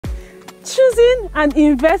Choosing an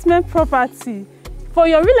investment property for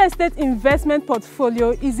your real estate investment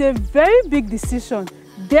portfolio is a very big decision.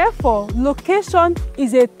 Therefore, location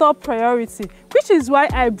is a top priority, which is why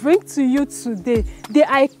I bring to you today the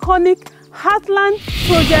iconic Heartland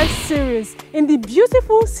Project Series in the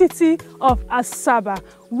beautiful city of Asaba,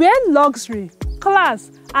 where luxury,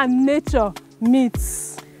 class, and nature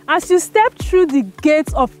meets. As you step through the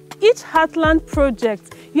gates of each Heartland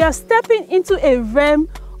project, you are stepping into a realm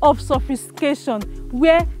of sophistication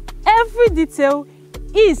where every detail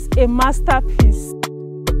is a masterpiece.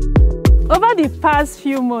 Over the past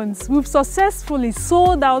few months, we've successfully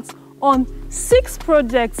sold out on 6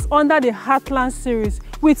 projects under the Heartland series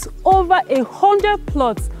with over 100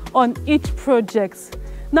 plots on each project.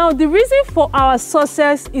 Now, the reason for our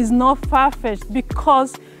success is not far-fetched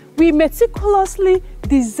because we meticulously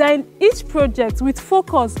design each project with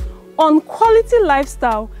focus on quality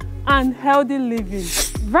lifestyle and healthy living.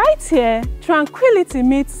 Right here, tranquility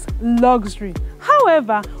meets luxury.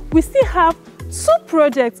 However, we still have 2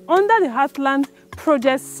 projects under the Heartland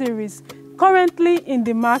Project Series currently in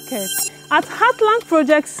the market. At Heartland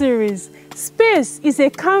Project Series, space is a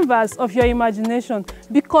canvas of your imagination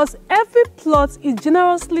because every plot is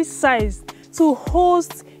generously sized to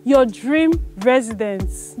host your dream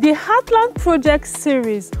residence. The Heartland Project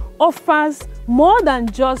Series offers more than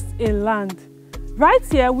just a land. Right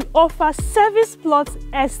here, we offer service plot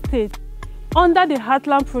estate under the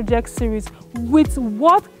Heartland Project Series with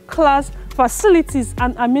world-class facilities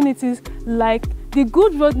and amenities like the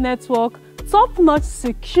good road network, top-notch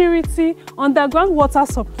security, underground water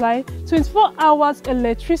supply, 24 hours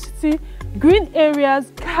electricity, green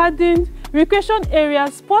areas, gardens, recreation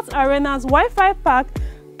areas, sports arenas, Wi-Fi park,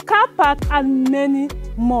 car park, and many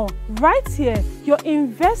more. Right here, your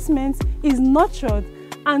investment is nurtured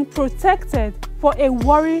and protected for a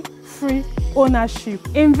worry-free ownership.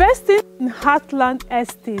 Investing in Heartland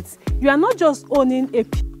Estates, you are not just owning a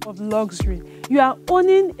piece of luxury, you are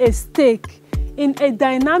owning a stake in a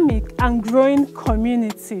dynamic and growing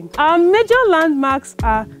community. Our major landmarks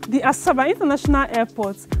are the Asaba International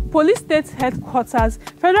Airport, Police State Headquarters,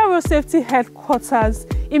 Federal Road Safety Headquarters,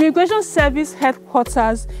 Immigration Service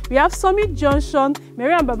Headquarters, we have Summit Junction,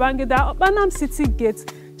 Mariam Babangida, Opanam City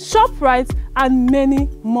Gate, ShopRite, and many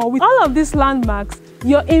more. With all of these landmarks,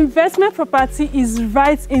 your investment property is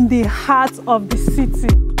right in the heart of the city.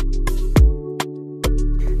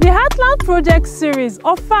 The Heartland Project Series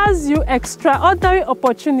offers you extraordinary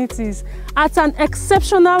opportunities at an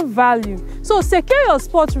exceptional value. So secure your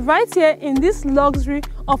spot right here in this luxury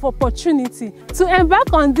of opportunity to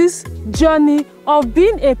embark on this journey of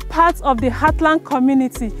being a part of the Heartland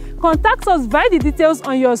community. Contact us via the details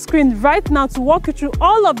on your screen right now to walk you through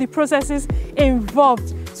all of the processes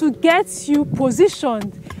involved to get you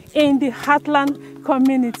positioned in the Heartland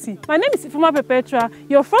community. My name is Ifuma Perpetua,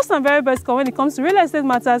 your first and very best call when it comes to real estate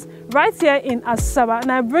matters right here in Asaba,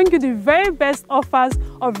 and I bring you the very best offers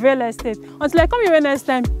of real estate. Until I come your next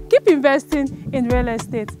time, keep investing in real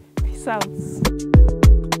estate. Peace out.